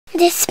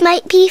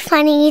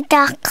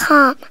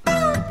thismightbefunny.com.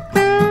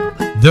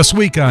 This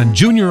week on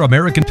Junior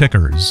American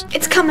Pickers.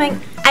 It's coming.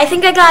 I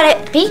think I got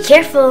it. Be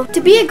careful. To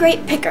be a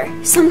great picker,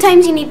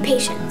 sometimes you need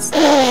patience.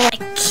 I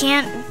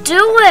can't do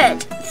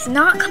it. It's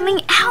not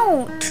coming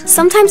out.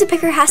 Sometimes a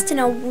picker has to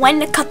know when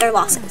to cut their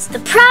losses. The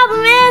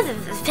problem is,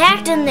 if it's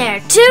packed in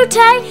there too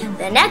tight,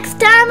 the next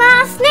time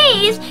I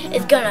sneeze,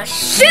 it's gonna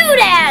shoot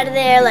out of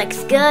there like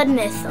Scud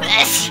missile.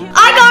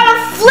 I got a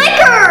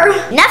flicker!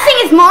 Nothing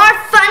is more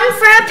fun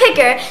for a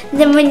picker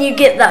than when you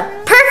get the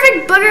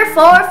perfect booger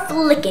for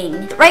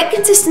flicking. The right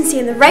consistency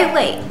and the right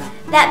weight.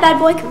 That bad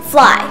boy can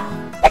fly.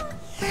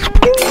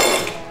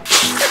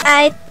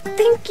 I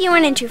think you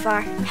went in too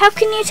far. How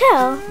can you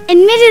tell?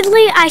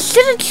 Admittedly, I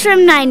should have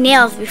trimmed my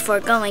nails before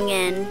going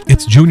in.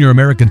 It's Junior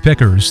American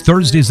Pickers,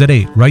 Thursdays at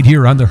 8, right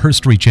here on the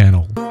History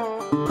Channel.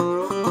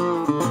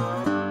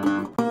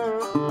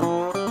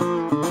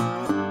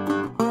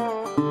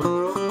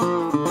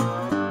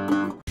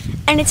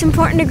 And it's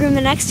important to groom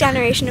the next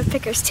generation of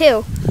pickers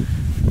too.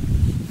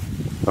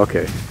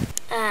 Okay.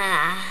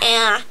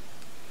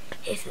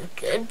 This is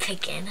good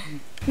picking.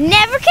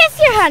 Never kiss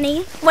your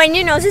honey. When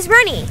your nose is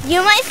runny.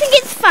 You might think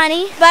it's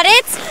funny, But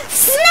it's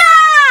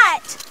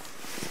snot!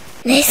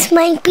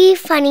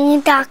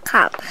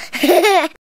 thismightbefunny.com.